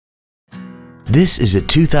This is a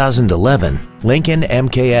 2011 Lincoln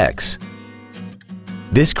MKX.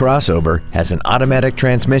 This crossover has an automatic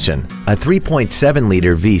transmission, a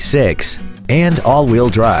 3.7-liter V6, and all-wheel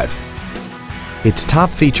drive. Its top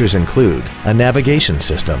features include a navigation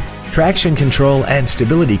system, traction control and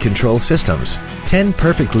stability control systems, 10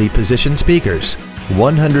 perfectly positioned speakers,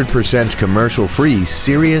 100% commercial-free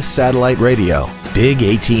Sirius satellite radio, big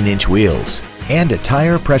 18-inch wheels, and a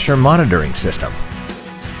tire pressure monitoring system.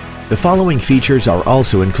 The following features are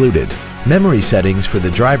also included: memory settings for the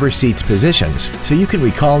driver's seat's positions so you can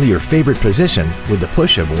recall your favorite position with the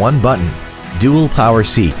push of one button, dual power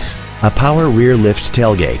seats, a power rear lift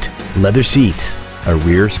tailgate, leather seats, a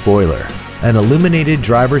rear spoiler, an illuminated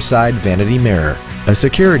driver's side vanity mirror, a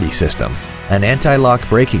security system, an anti-lock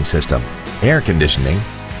braking system, air conditioning,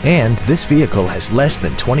 and this vehicle has less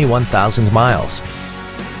than 21,000 miles.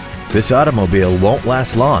 This automobile won't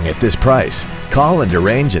last long at this price. Call and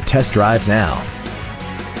arrange a test drive now.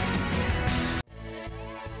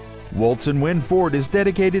 Woltz & Wynn Ford is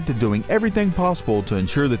dedicated to doing everything possible to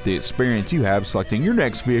ensure that the experience you have selecting your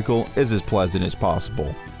next vehicle is as pleasant as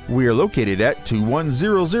possible. We are located at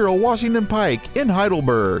 2100 Washington Pike in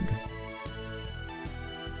Heidelberg.